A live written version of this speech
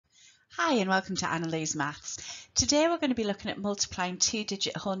Hi and welcome to Annalise Maths. Today we're going to be looking at multiplying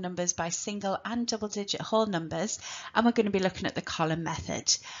two-digit whole numbers by single and double-digit whole numbers, and we're going to be looking at the column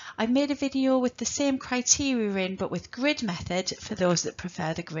method. I've made a video with the same criteria in but with grid method for those that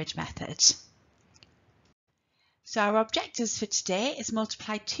prefer the grid method. So our objectives for today is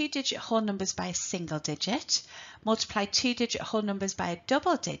multiply two-digit whole numbers by a single digit, multiply two-digit whole numbers by a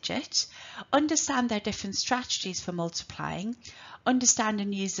double digit, understand their different strategies for multiplying, understand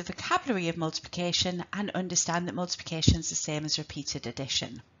and use the vocabulary of multiplication, and understand that multiplication is the same as repeated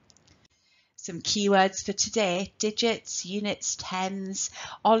addition. Some keywords for today: digits, units, tens,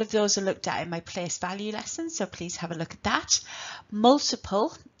 all of those are looked at in my place value lesson, so please have a look at that.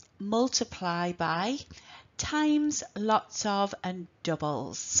 Multiple, multiply by, times, lots of, and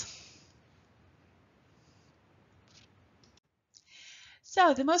doubles.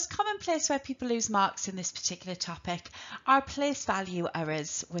 So the most common place where people lose marks in this particular topic are place value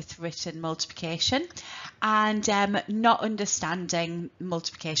errors with written multiplication and not understanding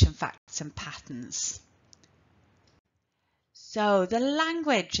multiplication facts and patterns. So the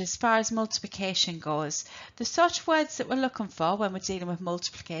language as far as multiplication goes, the sort of words that we're looking for when we're dealing with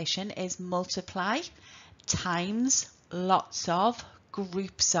multiplication is multiply, times, lots of,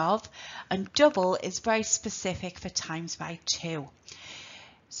 groups of, and double is very specific for times by 2.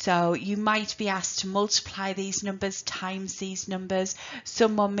 So you might be asked to multiply these numbers times these numbers.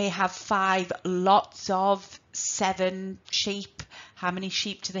 Someone may have 5 lots of 7 sheep. How many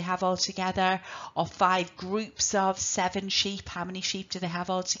sheep do they have altogether? Or 5 groups of 7 sheep. How many sheep do they have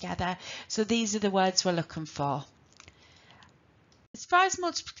altogether? So these are the words we're looking for. As far as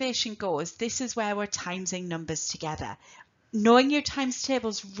multiplication goes, this is where we're timesing numbers together. Knowing your times table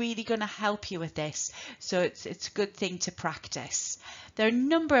is really going to help you with this, so it's a good thing to practice. There are a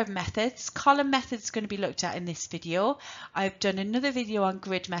number of methods. Column method is going to be looked at in this video. I've done another video on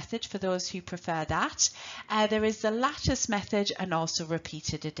grid method for those who prefer that. There is the lattice method and also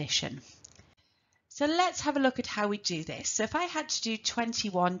repeated addition. So let's have a look at how we do this. So if I had to do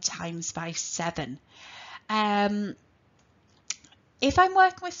 21 times by 7, if I'm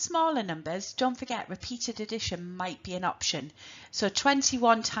working with smaller numbers, don't forget repeated addition might be an option. So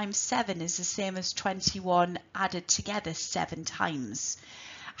 21 times 7 is the same as 21 added together 7 times.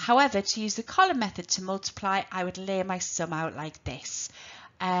 However, to use the column method to multiply, I would lay my sum out like this.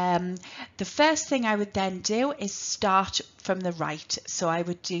 The first thing I would then do is start from the right. So I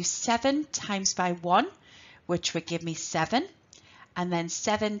would do 7 times by 1, which would give me 7, and then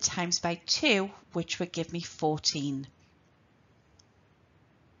 7 times by 2, which would give me 14.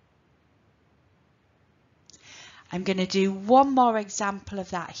 I'm going to do one more example of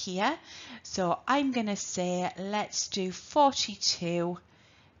that here. So I'm going to say, let's do 42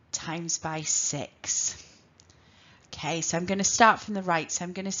 times by 6. Okay, so I'm going to start from the right. So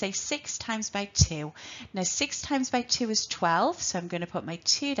I'm going to say 6 times by 2. Now 6 times by 2 is 12. So I'm going to put my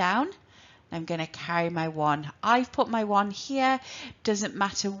 2 down. I'm going to carry my 1. I've put my 1 here. Doesn't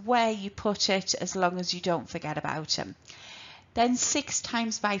matter where you put it as long as you don't forget about them. Then 6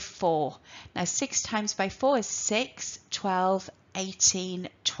 times by 4. Now 6 times by 4 is 6, 12, 18,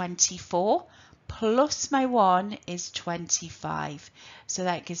 24. Plus my 1 is 25. So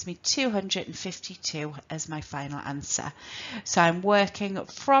that gives me 252 as my final answer. So I'm working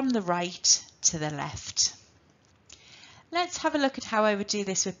from the right to the left. Let's have a look at how I would do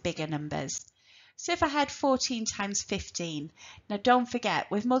this with bigger numbers. So if I had 14 times 15, now don't forget,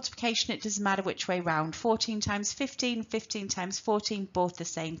 with multiplication it doesn't matter which way round. 14 times 15, 15 times 14, both the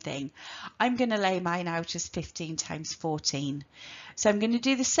same thing. I'm going to lay mine out as 15 times 14. So I'm going to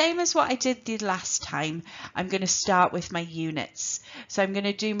do the same as what I did the last time. I'm going to start with my units. So I'm going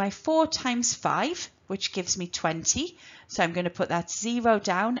to do my 4 times 5, which gives me 20. So I'm going to put that 0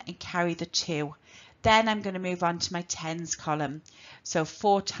 down and carry the 2. Then I'm going to move on to my tens column. So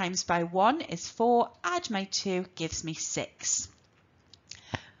 4 times by 1 is 4, add my 2 gives me 6.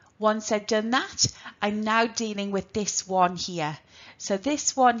 Once I've done that, I'm now dealing with this one here. So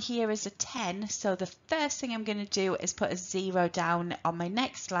this one here is a 10, so the first thing I'm going to do is put a 0 down on my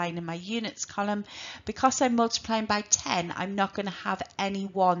next line in my units column. Because I'm multiplying by 10, I'm not going to have any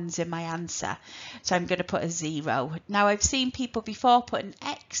ones in my answer, so I'm going to put a 0. Now I've seen people before put an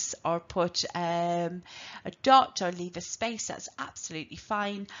X or put a dot or leave a space. That's absolutely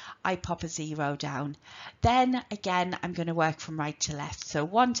fine. I pop a 0 down. Then again, I'm going to work from right to left. So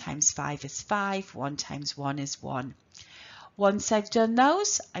 1 times 5 is 5, 1 times 1 is 1. Once I've done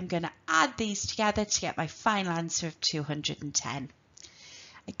those, I'm going to add these together to get my final answer of 210.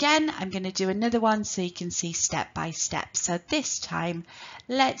 Again, I'm going to do another one so you can see step by step. So this time,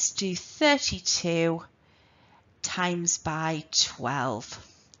 let's do 32 times by 12.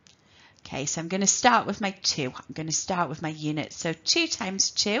 Okay, so I'm going to start with my 2. I'm going to start with my units. So 2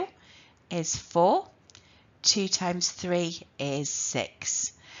 times 2 is 4. 2 times 3 is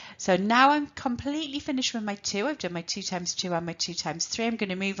 6. So now I'm completely finished with my 2. I've done my 2 times 2 and my 2 times 3. I'm going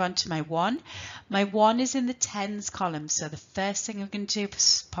to move on to my 1. My 1 is in the tens column, so the first thing I'm going to do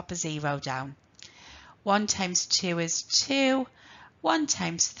is pop a 0 down. 1 times 2 is 2. 1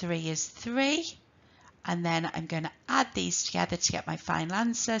 times 3 is 3. And then I'm going to add these together to get my final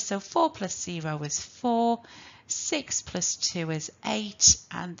answer. So 4 plus 0 is 4. 6 plus 2 is 8,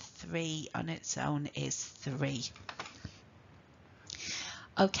 and 3 on its own is 3.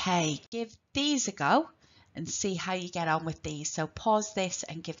 Okay, give these a go and see how you get on with these. So pause this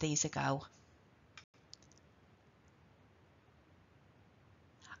and give these a go.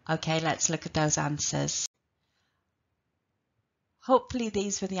 Okay, let's look at those answers. Hopefully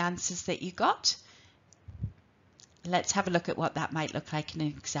these were the answers that you got. Let's have a look at what that might look like in an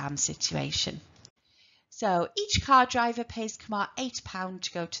exam situation. So each car driver pays Kamar £8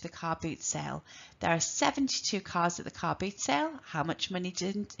 to go to the car boot sale. There are 72 cars at the car boot sale. How much money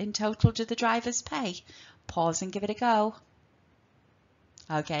in total do the drivers pay? Pause and give it a go.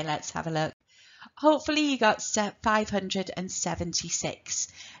 Okay, let's have a look. Hopefully you got 576.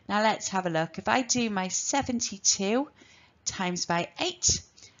 Now let's have a look. If I do my 72 times by 8,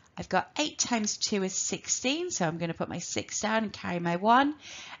 I've got 8 times 2 is 16, so I'm going to put my 6 down and carry my 1.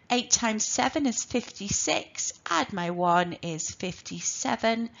 8 times 7 is 56, add my 1 is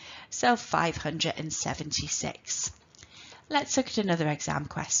 57, so 576. Let's look at another exam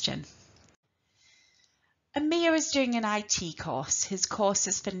question. Amir is doing an IT course. His course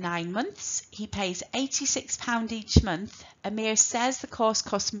is for 9 months. He pays £86 each month. Amir says the course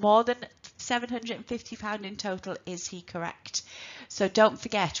costs more than £750 in total. Is he correct? So don't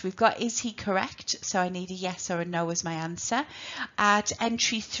forget, we've got is he correct? So I need a yes or a no as my answer. At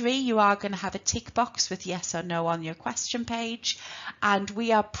entry 3, you are going to have a tick box with yes or no on your question page. And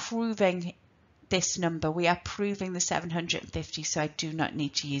we are proving this number. We are proving the 750, so I do not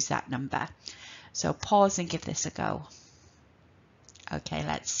need to use that number. So pause and give this a go. Okay,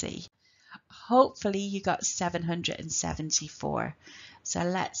 let's see. Hopefully you got 774. So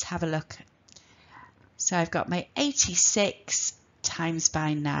let's have a look. So I've got my 86 times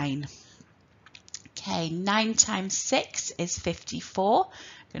by 9. Okay, 9 times 6 is 54. I'm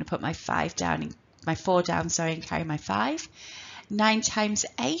going to put my 5 down, my 4 down, sorry, and carry my 5. 9 times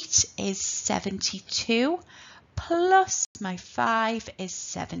 8 is 72, plus my 5 is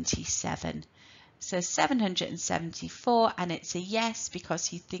 77. So 774, and it's a yes because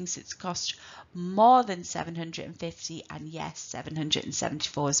he thinks it's cost more than 750, and yes,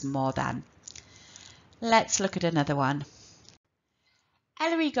 774 is more than. Let's look at another one.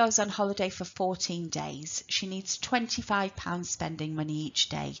 Ellery goes on holiday for 14 days. She needs £25 spending money each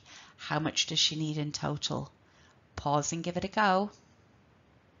day. How much does she need in total? Pause and give it a go.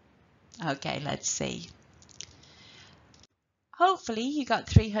 Okay, let's see. Hopefully you got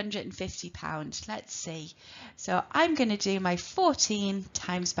 £350. Let's see. So I'm going to do my 14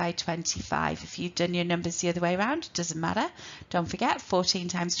 times by 25. If you've done your numbers the other way around, it doesn't matter. Don't forget, 14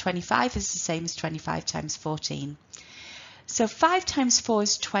 times 25 is the same as 25 times 14. So 5 times 4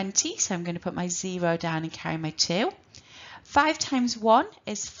 is 20. So I'm going to put my 0 down and carry my 2. 5 times 1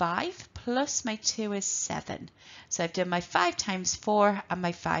 is 5, plus my 2 is 7. So I've done my 5 times 4 and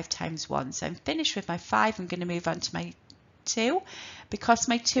my 5 times 1. So I'm finished with my 5. I'm going to move on to my 2. Because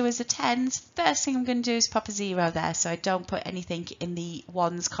my 2 is a tens, first thing I'm going to do is pop a 0 there so I don't put anything in the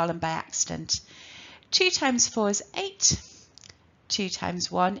ones column by accident. 2 times 4 is 8. 2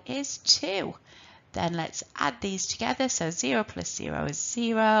 times 1 is 2. Then let's add these together. So 0 plus 0 is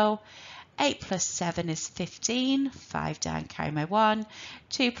 0. 8 plus 7 is 15. 5 down, carry my 1.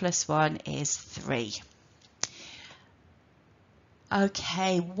 2 plus 1 is 3.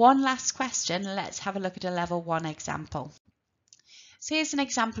 Okay, one last question. Let's have a look at a level 1 example. So here's an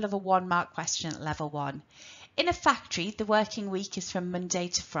example of a 1-mark question at level 1. In a factory, the working week is from Monday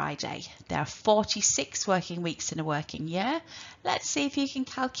to Friday. There are 46 working weeks in a working year. Let's see if you can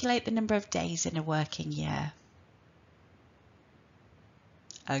calculate the number of days in a working year.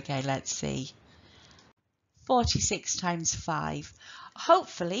 Okay, let's see. 46 times 5.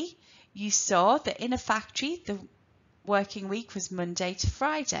 Hopefully you saw that in a factory, the working week was Monday to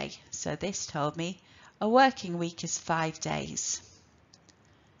Friday. So this told me a working week is 5 days.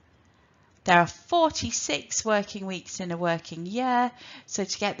 There are 46 working weeks in a working year, so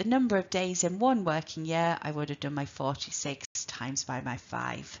to get the number of days in one working year, I would have done my 46 times by my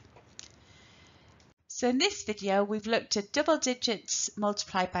 5. So in this video, we've looked at double digits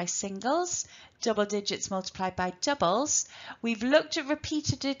multiplied by singles, double digits multiplied by doubles. We've looked at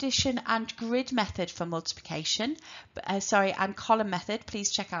repeated addition and grid method for multiplication, and column method. Please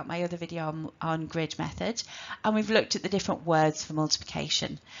check out my other video on grid method. And we've looked at the different words for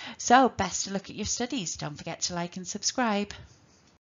multiplication. So best of luck at your studies. Don't forget to like and subscribe.